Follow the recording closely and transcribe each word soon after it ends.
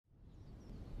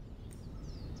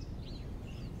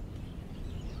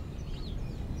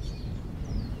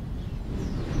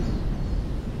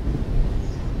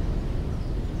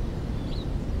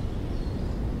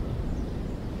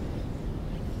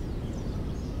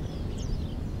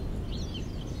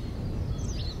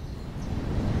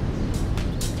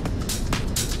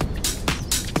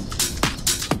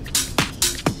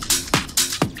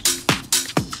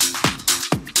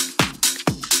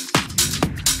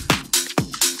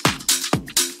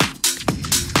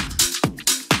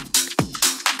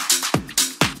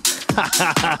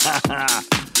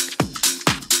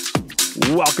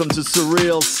Welcome to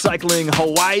Surreal Cycling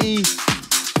Hawaii.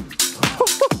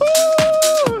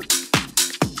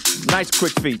 Nice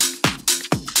quick feet.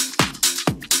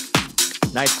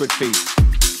 Nice quick feet.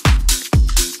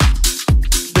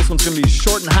 This one's gonna be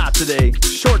short and hot today.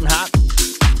 Short and hot.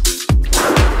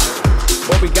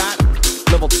 What we got?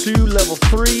 Level 2, level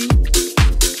 3.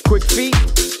 Quick feet.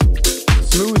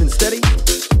 Smooth and steady.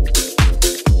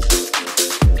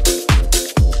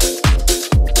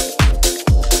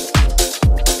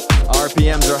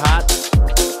 RPMs are hot.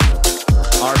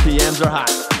 RPMs are hot.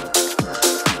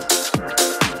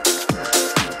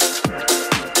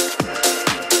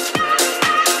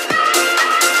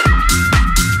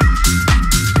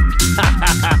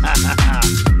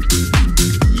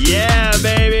 Yeah,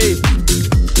 baby.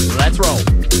 Let's roll.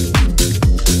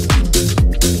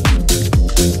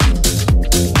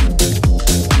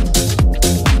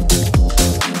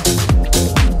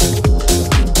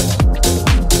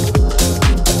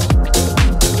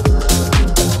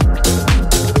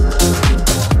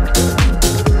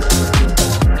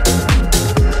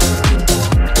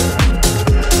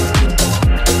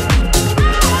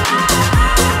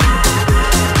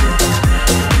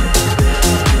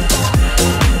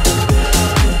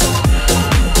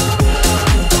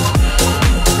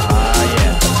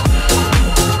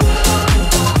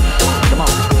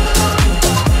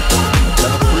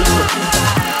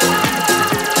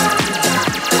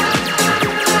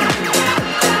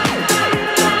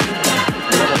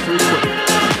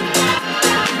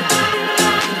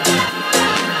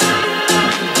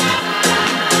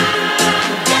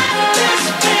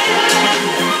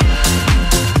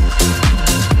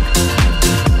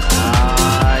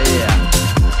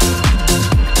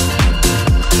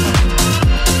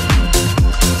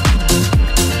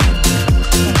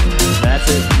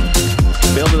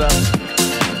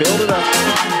 Build it up.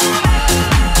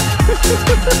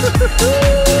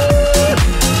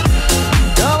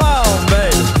 Come on,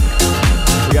 baby.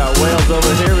 We got whales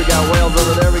over here. We got whales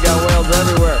over there. We got whales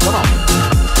everywhere. Come on.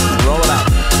 Roll it out.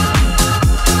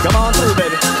 Come on through,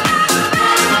 baby.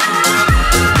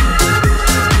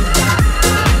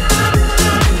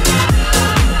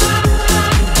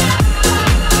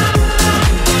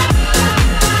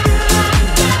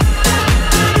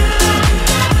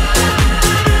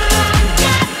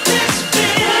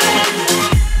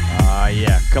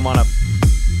 Come on up.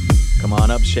 Come on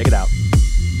up. Shake it out.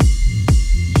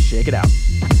 Shake it out.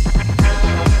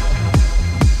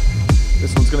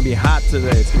 This one's going to be hot today.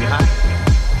 It's going to be hot.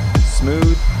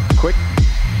 Smooth. Quick.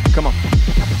 Come on.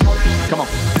 Come on.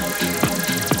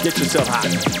 Get yourself hot.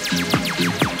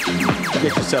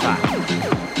 Get yourself hot.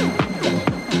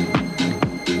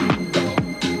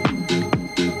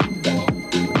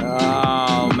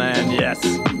 Oh, man. Yes.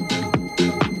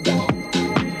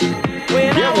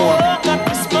 When I woke up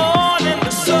this morning,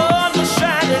 the sun was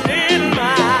shining in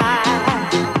my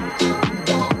eyes.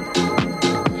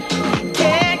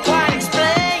 Can't quite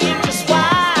explain just why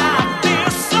I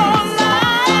feel so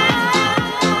alive.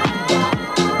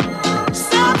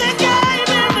 Something came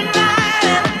in the night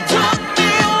and it took me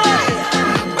away,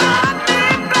 brought me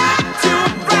back to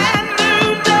a brand new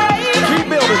day. Keep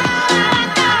building.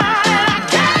 I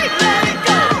can't let it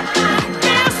go.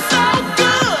 Feels so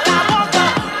good. I want the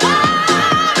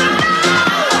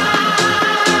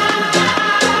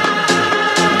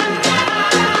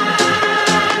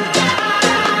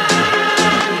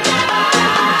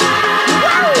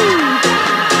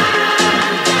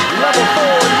Level 4,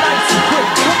 nice and quick.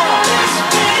 Come on.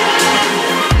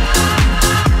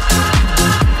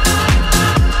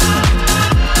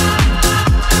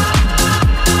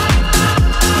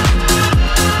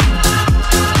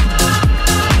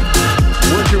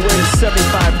 Work your way to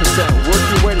 75%. Work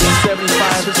your way to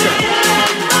 75%.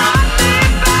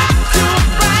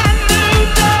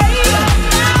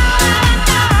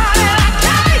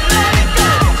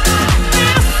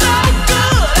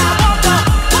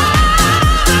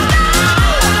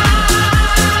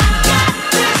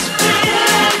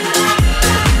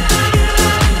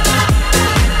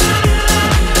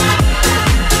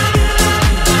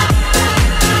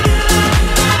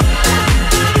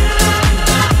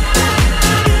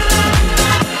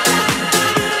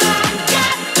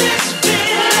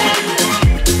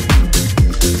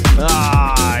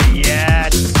 Ah,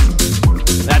 yes.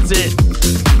 That's it.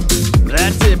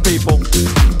 That's it, people.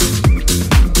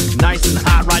 Nice and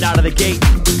hot right out of the gate.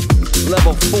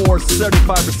 Level 4,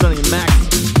 75% of your max.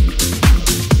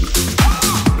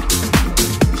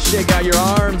 Shake out your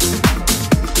arms.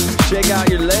 Shake out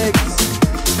your legs.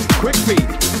 Quick feet.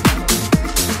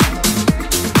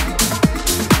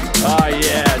 Oh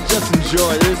yeah, just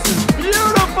enjoy. This is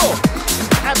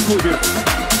Absolutely beautiful.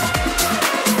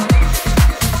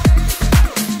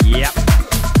 Yep.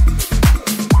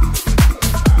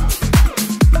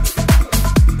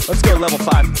 Let's go level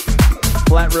 5.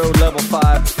 Flat road, level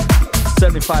 5.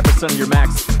 75% of your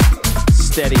max.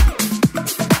 Steady.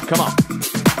 Come on.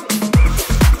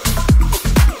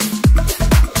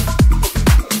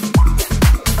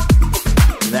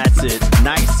 That's it.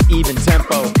 Nice, even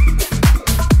tempo.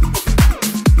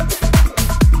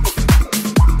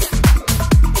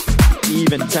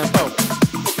 Even tempo.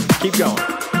 Keep going.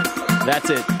 That's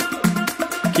it.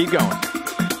 Keep going.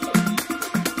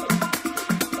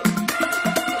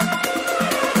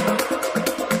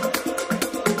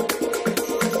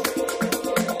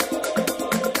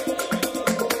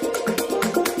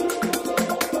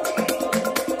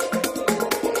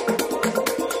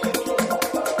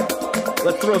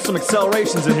 Let's throw some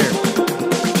accelerations in here.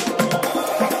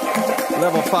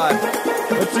 Level 5.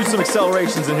 Let's do some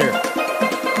accelerations in here.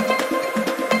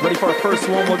 Ready for our first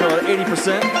one? We'll go at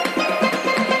 80%.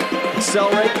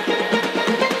 Accelerate.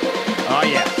 Oh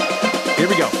yeah. Here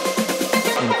we go.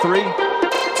 In 3,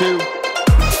 2.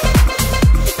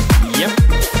 Yep.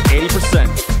 80%.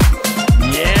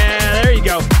 Yeah, there you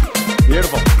go.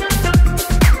 Beautiful.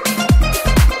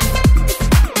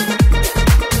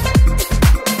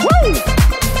 Woo!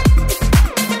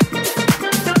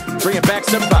 Bring it back,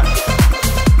 75.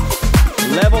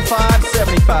 Level 5,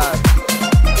 75.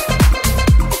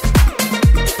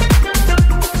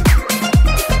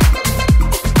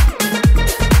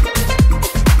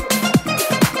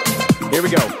 Here we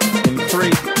go. In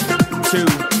 3, 2,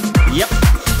 yep.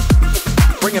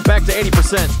 Bring it back to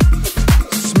 80%.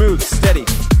 Smooth, steady.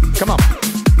 Come on.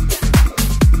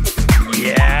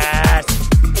 Yes.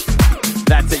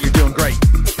 That's it. You're doing great.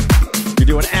 You're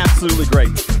doing absolutely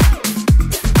great.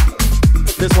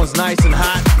 This one's nice and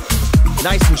hot.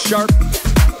 Nice and sharp.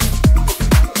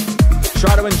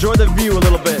 Try to enjoy the view a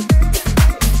little bit.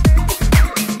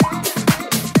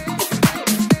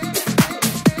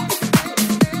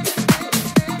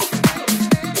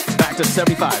 To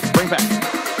 75. Bring back.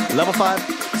 Level 5,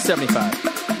 75.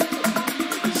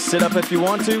 Sit up if you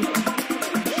want to.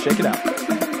 Shake it out.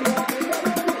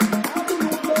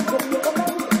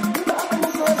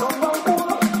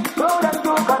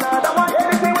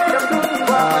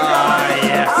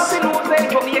 Yes.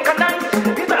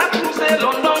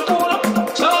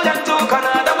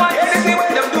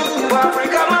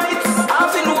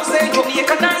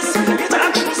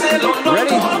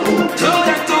 Ready?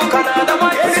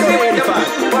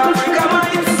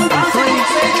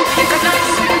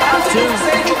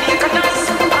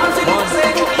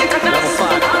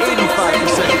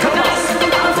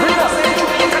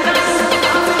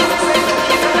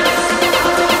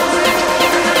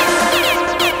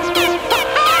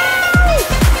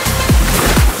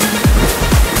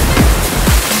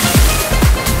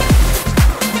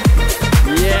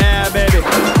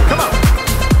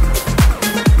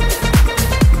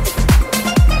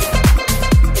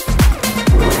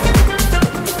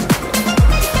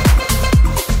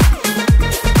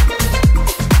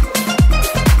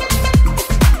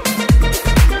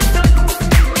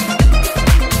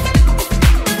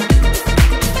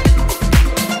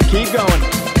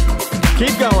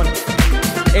 Keep going.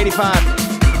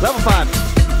 85. Level 5.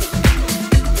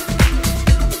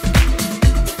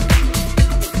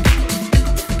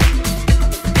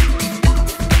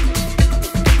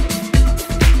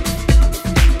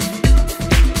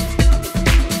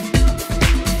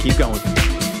 Keep going.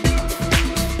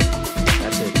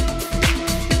 That's it.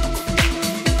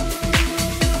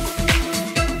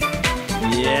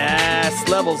 Yes.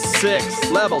 Level 6.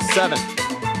 Level 7.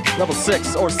 Level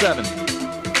 6 or 7.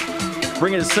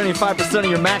 Bring it to 75%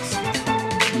 of your max.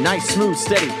 Nice, smooth,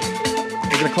 steady.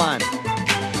 We're gonna climb.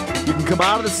 You can come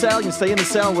out of the saddle, you can stay in the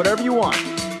saddle, whatever you want.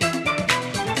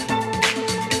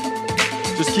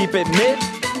 Just keep it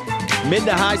mid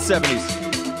to high 70s.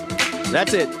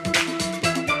 That's it.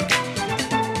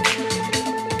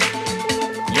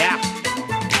 Yeah.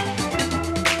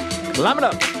 Climb it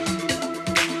up.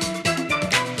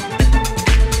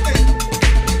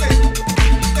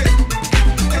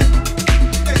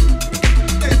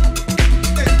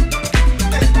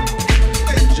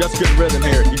 Just good rhythm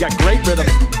here. You got great rhythm.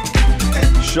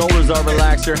 Shoulders are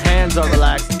relaxed. Your hands are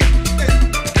relaxed.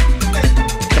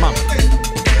 Come on.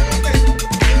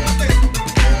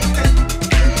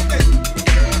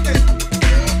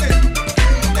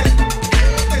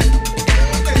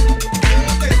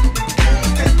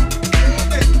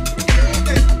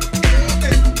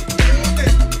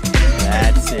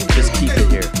 That's it. Just keep it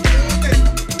here.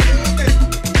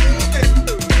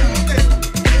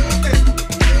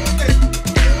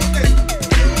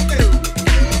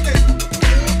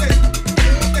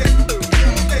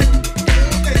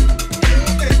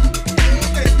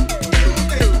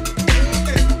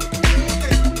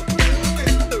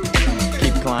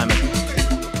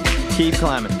 Keep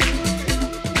climbing.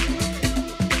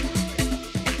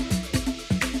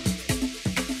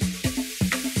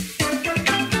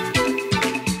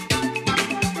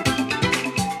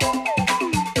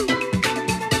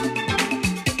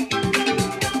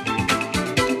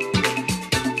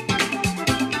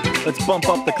 Let's bump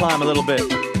up the climb a little bit.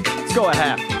 Let's go a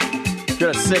half. If you're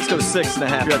at 6, go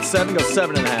 6.5. If you're at 7, go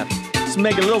 7.5. Just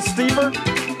make it a little steeper.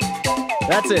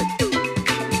 That's it.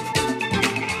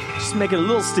 Just make it a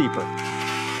little steeper.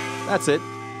 That's it.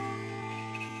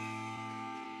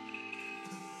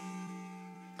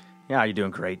 Yeah, you're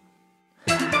doing great.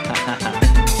 Yep.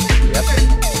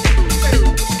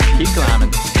 Keep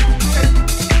climbing.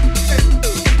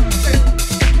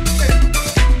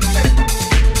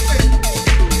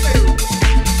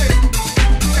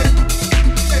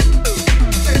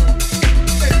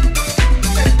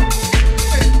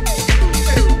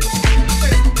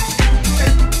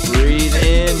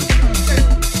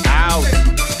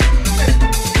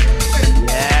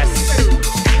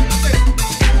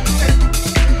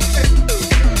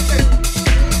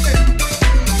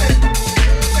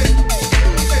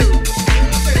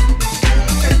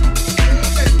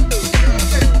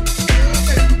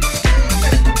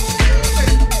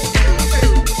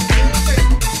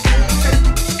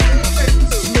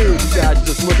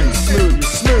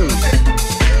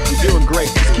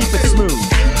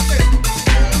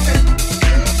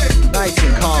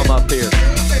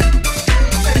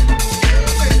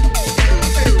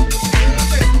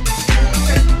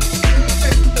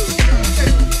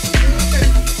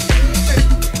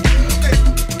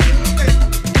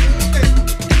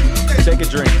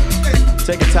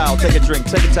 Take a towel, take a drink,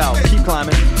 take a towel. Keep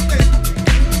climbing.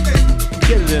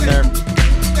 Get it in there.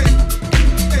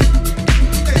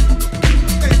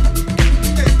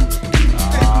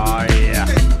 Oh, yeah.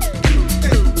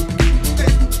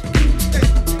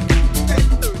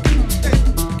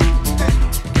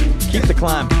 Keep the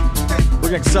climb.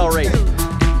 We're going to accelerate.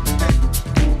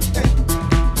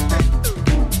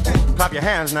 Clap your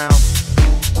hands now.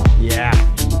 Yeah.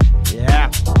 Yeah.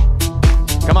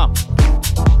 Come on.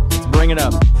 Bring it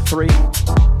up. 3,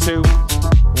 2,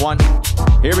 1.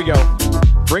 Here we go.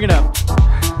 Bring it up.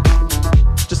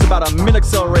 Just about a minute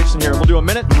acceleration here. We'll do a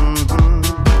minute.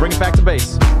 Bring it back to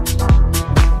base.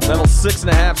 Level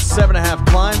 6.5, 7.5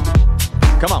 climb.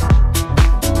 Come on.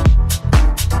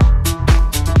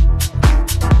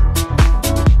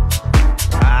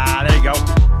 Ah, there you go.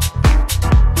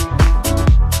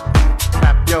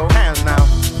 Clap your hands now.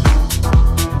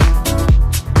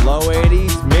 Low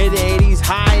 80s, mid 80s,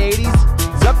 high 80s.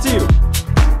 It's up to you.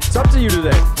 It's up to you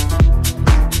today.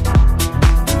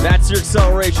 That's your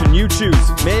acceleration. You choose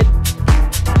mid,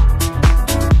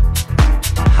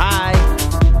 high,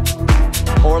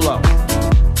 or low.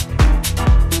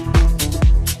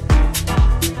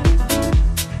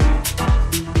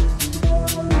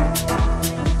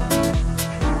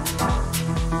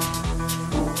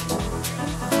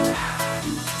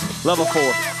 Level 4.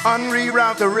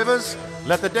 Unreroute the rivers.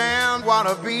 Let the damned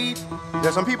water beat.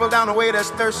 There's some people down the way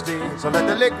that's thirsty, so let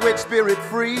the liquid spirit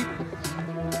free.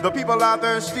 The people are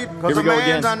thirsty because of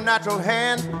man's unnatural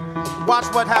hand. Watch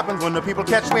what happens when the people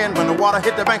catch wind, when the water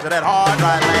hit the banks of that hard,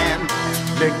 dry land.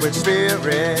 Liquid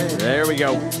spirit. There we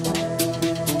go.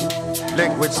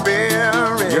 Liquid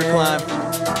spirit. Your climb.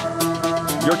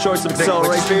 Your choice of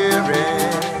acceleration.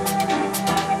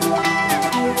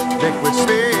 Liquid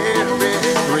spirit.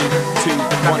 3, 2,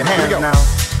 1. Here we go. Now.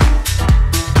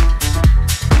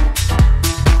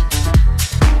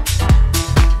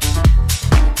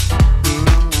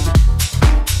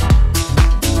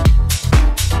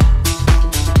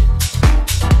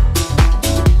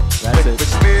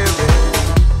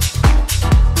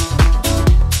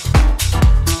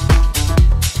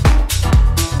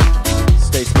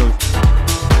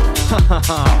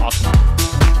 Awesome.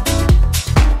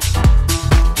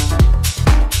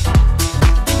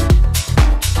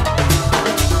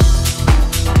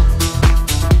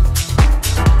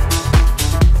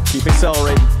 Keep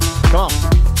accelerating. Come on.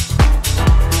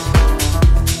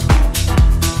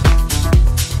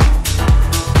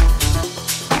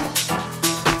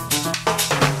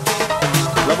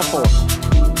 Level 4.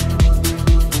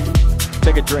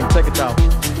 Take a drink, take a towel.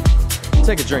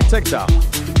 Take a drink, take a towel.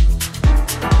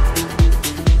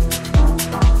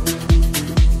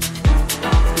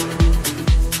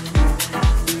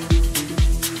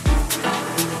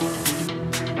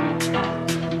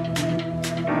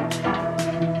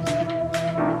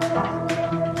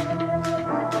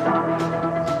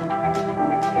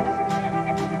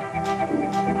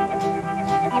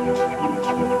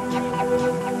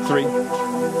 Three,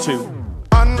 two,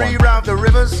 Unreroute the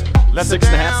rivers. Let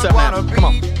 6.5, 7.5. Come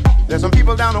on. There's some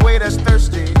people down the way that's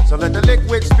thirsty, so let the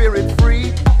liquid spirit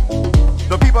free.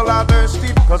 The people are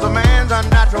thirsty because of man's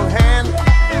unnatural hand.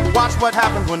 Watch what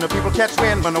happens when the people catch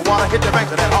wind, when the water hit the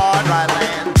banks of that hard, dry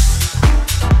land.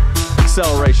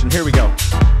 Acceleration, here we go.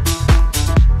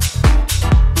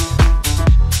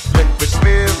 Liquid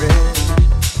spirit.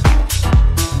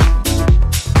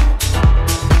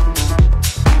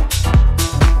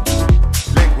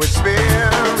 Liquid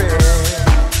spirit.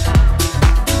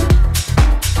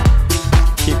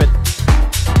 Keep it.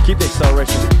 Keep the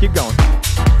acceleration. Keep going.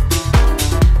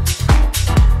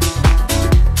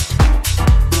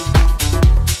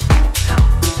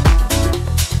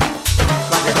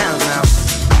 Clap your hands now.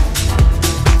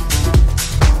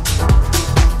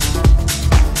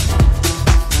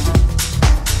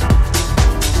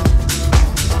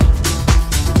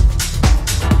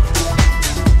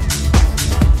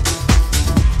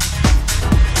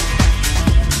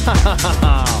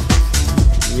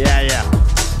 Yeah, yeah.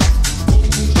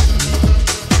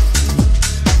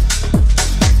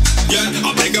 Yeah,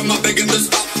 I'm begging to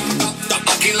stop. Stop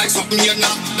acting like something you're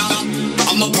not.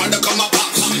 I'm a product of my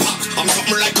pops. I'm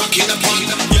something like cocky in a pot.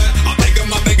 Yeah, I'm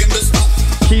begging to stop.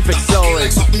 Keep Stop acting like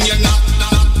accelerating. something you're not.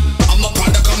 I'm a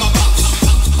product of my pops.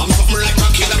 I'm something like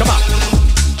cocky in a Come pot. on.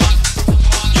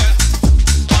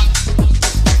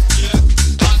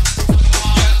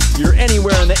 You're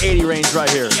anywhere in the 80 range right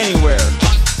here. Anywhere.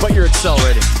 But you're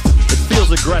accelerating. It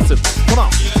feels aggressive. Come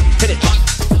on. Hit it.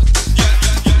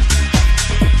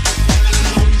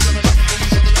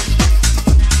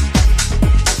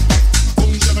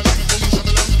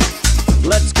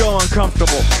 Let's go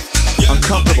uncomfortable.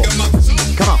 Uncomfortable.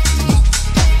 Come on.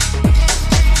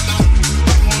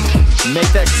 Make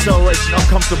that acceleration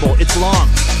uncomfortable. It's long.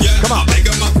 Come on.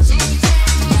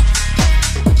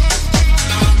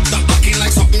 Stop acting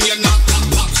like something you're not.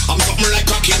 I'm something like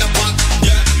cocky in a pot.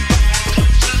 Yeah.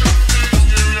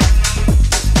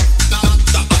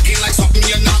 Stop acting like something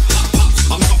you're not.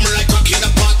 I'm something like cocky in a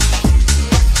pot.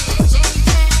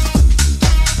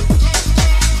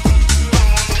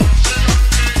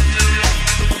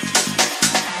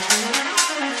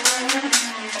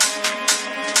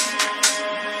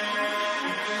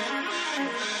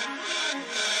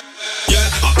 Yeah,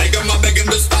 I'm begging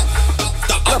to stop.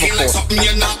 Stop acting like something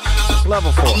you're not.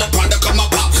 Level 4. I'm a product of my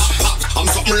pops. I'm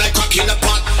something like cocky in a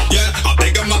pot. Yeah, I'm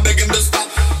begging to stop.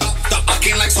 Stop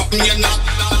acting like something you're not.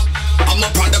 I'm a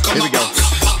product of Here my we go.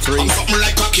 pops. 3, I'm something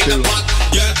like cocky in 2, a pot.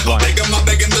 Yeah, 1. I'm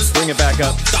begging to stop. Bring it back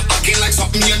up. Stop acting like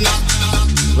something you're not.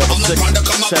 Level I'm a 6, product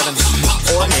of my 7,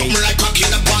 pops. or I'm 8. something like cocky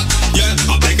in a pot. Yeah,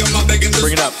 I'm begging to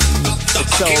Bring it up. Stop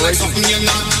acting like Acceleration. something you're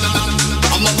not.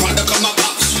 I'm a product of my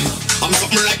pops. I'm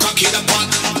something like cocky in a pot.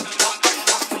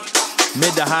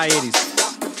 Mid to high 80s.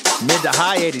 Mid to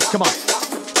high 80s. Come on.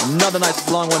 Another nice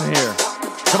long one here.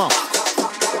 Come on.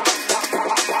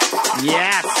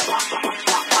 Yes.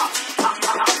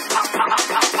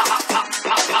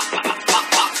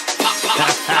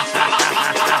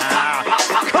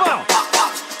 Come on.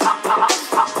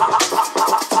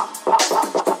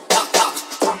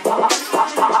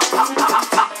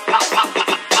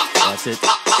 That's it.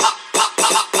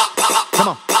 Come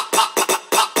on.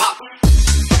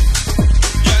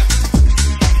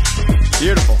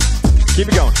 Beautiful. Keep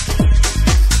it going.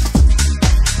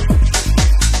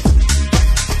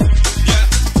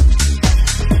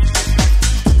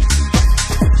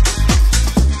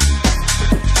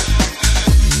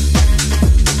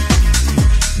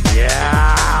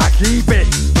 Yeah, keep it.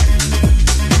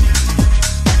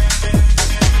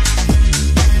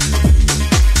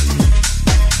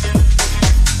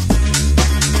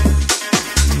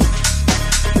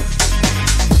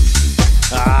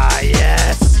 Ah,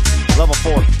 yes. Level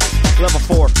 4. Level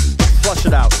 4. Flush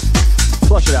it out.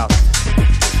 Flush it out.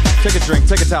 Take a drink.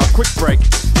 Take a towel. Quick break.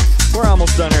 We're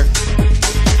almost done here.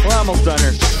 We're almost done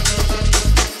here.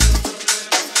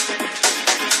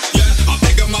 Yeah,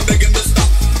 I'm begging to stop.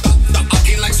 Stop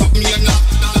acting like something you're not.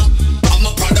 I'm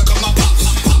a product of my pops.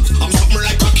 I'm something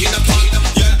like cocky in a pot.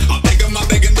 Yeah, I'm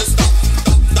begging to stop.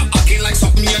 Stop acting like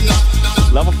something you're not.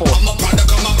 Level 4. I'm a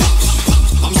product of my pops.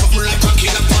 I'm something like cocky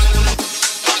in a pot.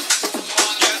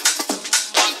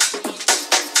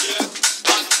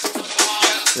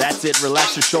 That's it.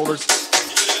 Relax your shoulders.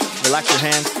 Relax your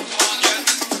hands.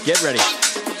 Get ready.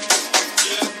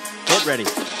 Get ready.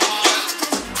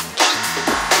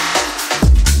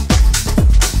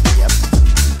 Yep.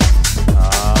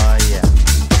 Yeah.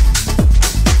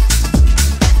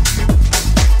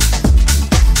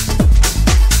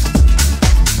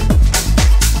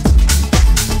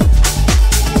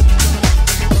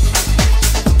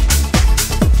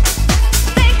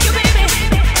 Thank you, baby.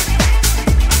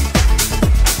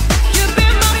 You've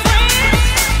been my friend.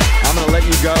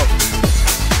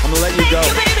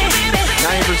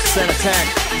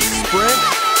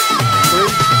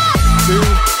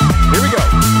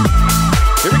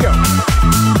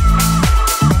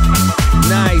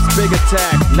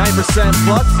 90%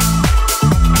 plus.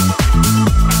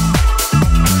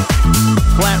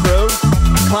 Flat road,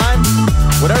 climb,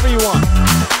 whatever you want.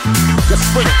 Just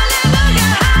split it.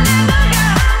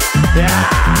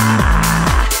 Yeah.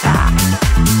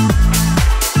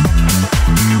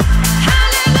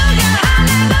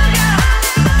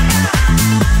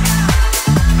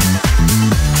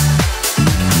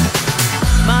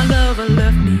 My lover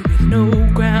left me with no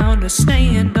ground to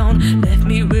stand on, left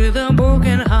me with a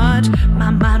broken heart.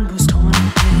 My mind was torn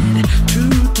apart,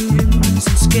 true demons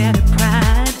and scattered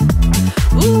pride.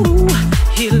 Ooh,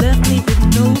 he left me with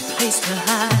no place to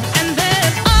hide. And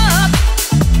then up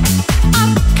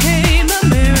came a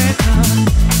miracle.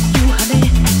 You, honey,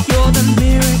 you're the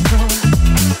miracle.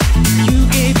 You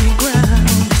gave me ground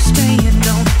to stand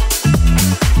on.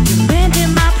 You mended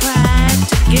my pride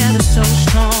together so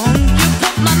strong. You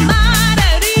put my mind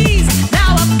at ease.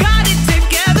 Now I've got it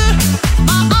together.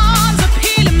 My arms are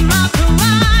peeling, my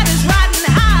pride is riding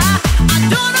high. I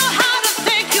don't know how to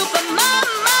thank you, but my,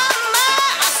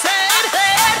 I said,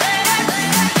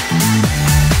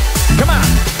 Come on.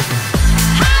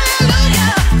 hallelujah,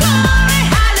 glory,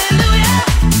 hallelujah.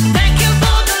 Thank you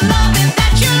for the loving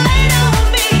that you laid on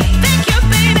me. Thank you,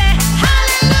 baby.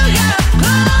 Hallelujah,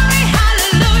 glory,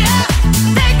 hallelujah.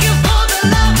 Thank you for the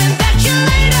loving that you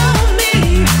laid on me.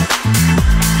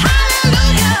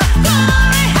 Hallelujah,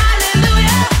 glory,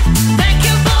 hallelujah. Thank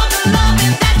you for the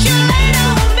loving that you laid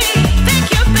on me. Thank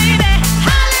you, baby.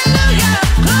 Hallelujah,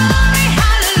 glory,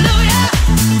 hallelujah.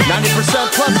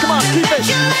 90% plus, come on, keep it.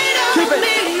 Keep it.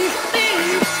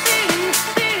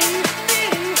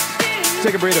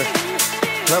 Take a breather.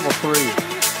 Level 3.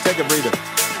 Take a breather.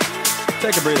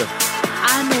 Take a breather.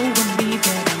 I know a me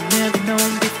that I've never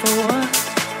known before.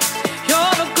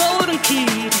 You're a golden key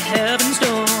to heaven's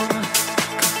door.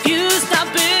 Confused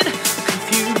I've been,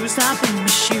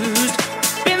 misused.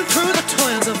 Been through the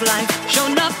toils of life,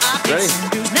 shown up I've been Ready?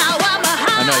 seduced. Now I'm a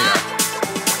high. I know you are.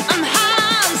 I'm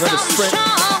high, I'm Let us so sprint.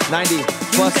 strong. 90 You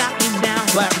plus. got me down,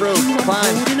 Flat road, you are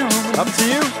climb. holding on. Up to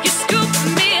you. You scooped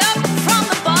me up from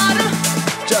the bottom.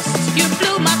 Just You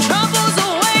blew my troubles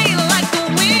away like the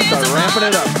winds start of ramping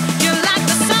it up. You're like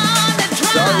the sun that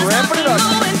Start dries ramping it up up.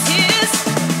 flowing tears.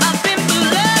 I've been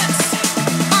blessed.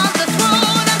 On the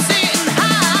throne I'm sitting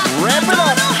high. Ramp it I up.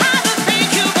 don't know how to thank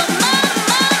you, but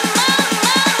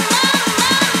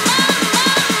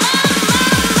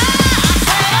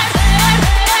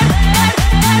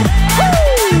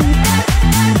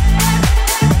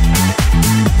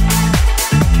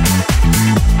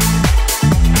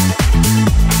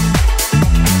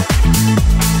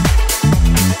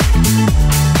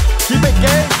keep it,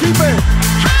 gang. Keep it.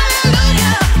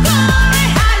 hallelujah, glory,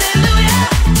 hallelujah.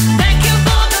 Thank you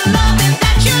for the loving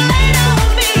that you laid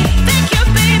on me. Thank you,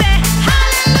 baby.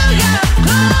 Hallelujah,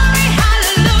 glory,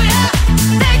 hallelujah.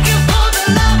 Thank you for the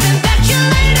loving that you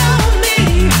laid on me.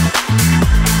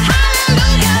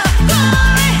 Hallelujah,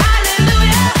 glory,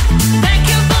 hallelujah. Thank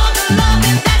you for the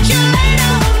loving that you laid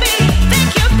on me.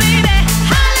 Thank you, baby.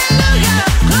 Hallelujah,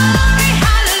 glory,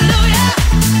 hallelujah.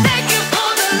 Thank you for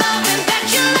the loving that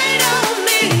you laid on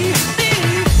me.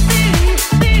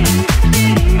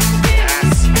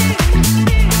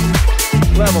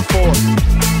 Level 4.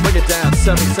 Bring it down.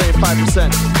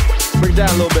 75%. Bring it down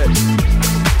a little bit.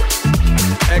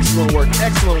 Excellent work.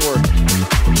 Excellent work.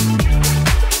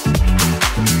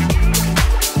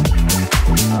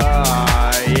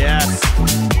 Ah, yes.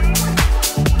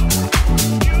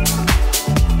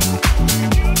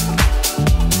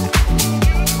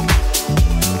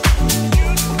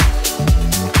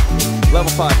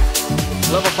 Level 5.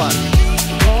 Level 5.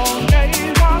 Long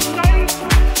days, long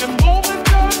nights, and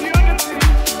moments of unity.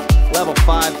 Level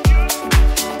 5.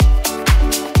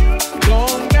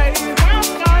 Long days,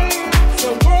 long nights,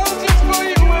 the world just for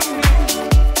you and me.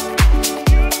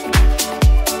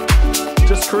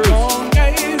 Just cruise. Long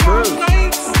days, Cruise. long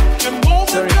nights, and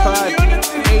moments of 75,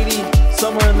 unity. 80,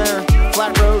 somewhere in there.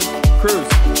 Flat road. Cruise.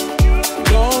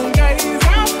 Long days,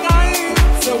 long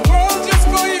nights, the world just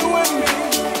for you and me.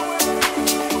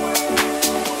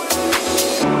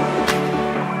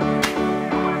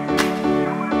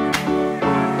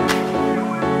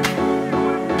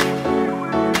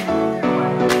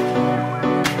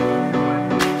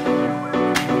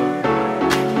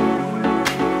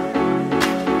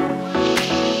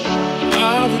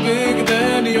 I'm bigger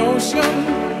than the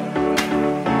ocean.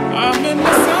 I'm in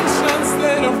the sunshine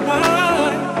state of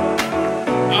mind.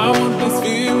 I want this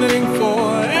feeling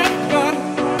forever.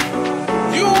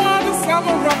 You are the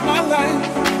summer of my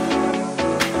life.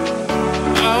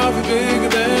 I'm bigger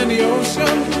than the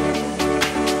ocean.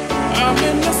 I'm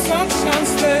in the sunshine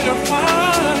state of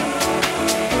mind.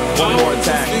 One more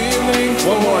attack.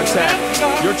 One more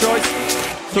attack. Your choice.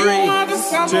 3,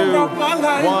 2,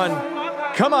 1.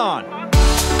 Come on.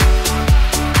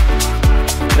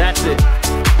 That's it.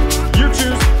 You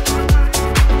choose.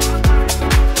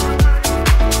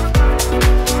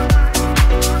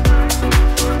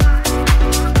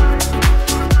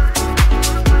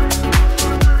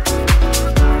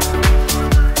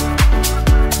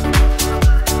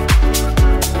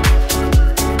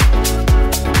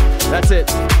 That's it.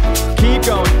 Keep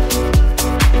going.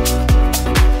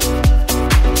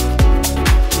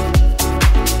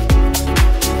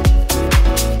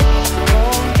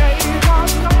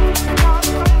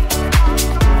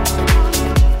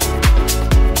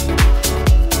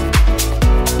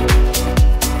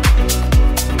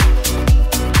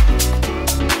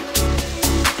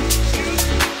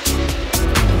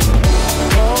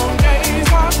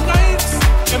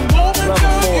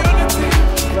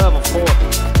 Level 4.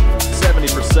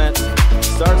 70%.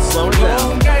 Start slowing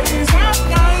down.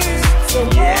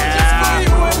 Yeah.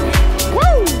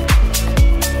 Woo!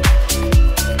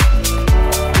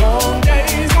 Long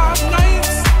days, hot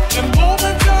nights, and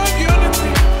moments of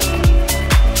unity.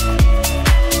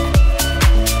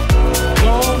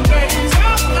 Long days,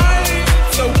 hot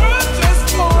nights, the world just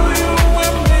for you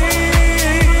and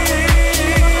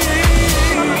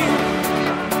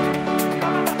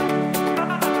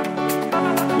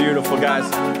me. Beautiful, guys.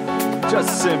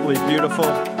 Just simply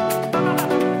beautiful.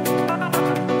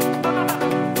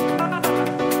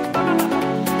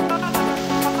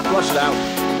 Flush it out.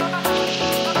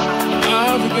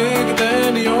 I'll be bigger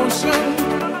than the ocean.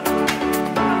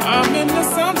 I'm in the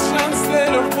sunshine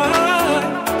state of mind.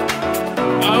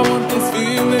 I want this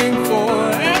feeling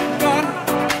forever.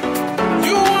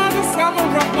 You are the summer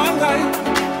of my life.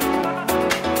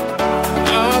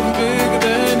 I'll be bigger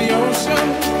than the ocean.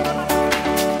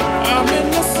 I'm in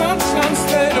the sunshine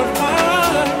state of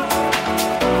mind.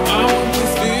 I want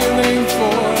this feeling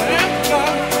forever.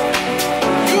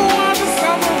 You are the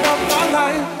summer of my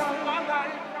life.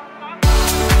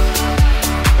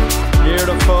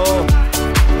 Beautiful.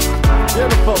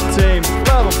 Beautiful team.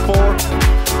 Level 4.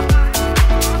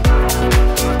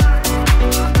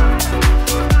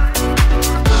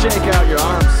 Shake out your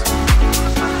arms.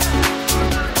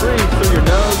 Breathe through your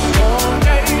nose. Long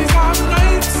days, hot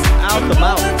nights, Out the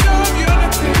mouth. moments of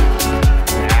unity.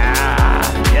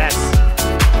 Ah, yes.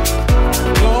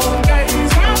 Long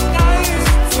days, hot nights,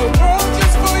 the world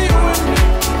just for you and me.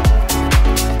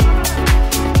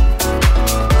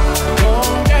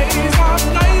 Long days, hot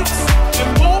nights, and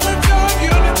moments of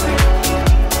unity.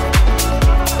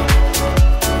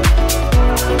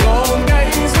 Long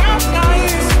days, hot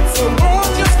nights, the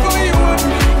world just for you and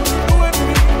me. You and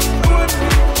me, you and me,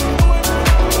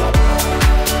 you and me.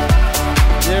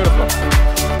 Beautiful.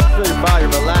 Feel your body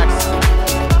relax.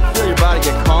 Feel your body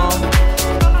get calm.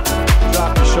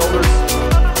 Drop your shoulders.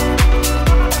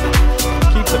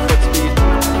 Keep the foot speed.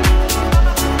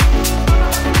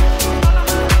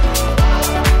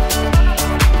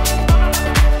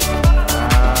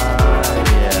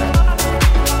 Yeah.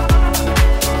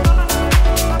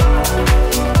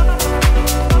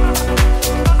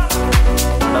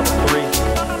 Level 3.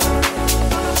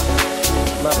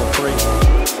 Level 3.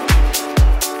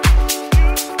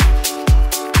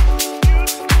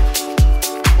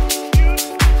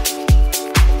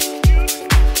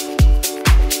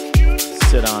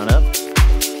 Sit on up.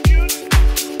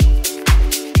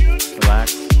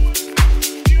 Relax.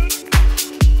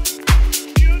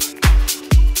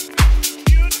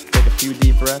 Take a few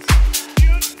deep breaths.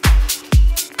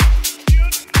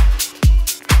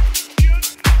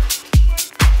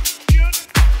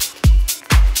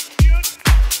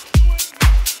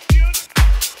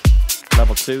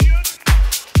 Level 2.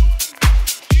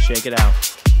 Shake it out.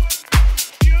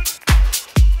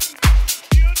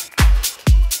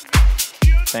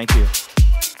 Thank you.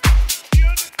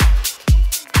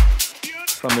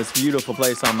 From this beautiful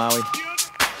place on Maui.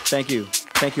 Thank you.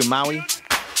 Thank you, Maui.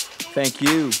 Thank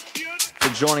you for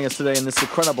joining us today in this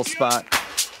incredible spot.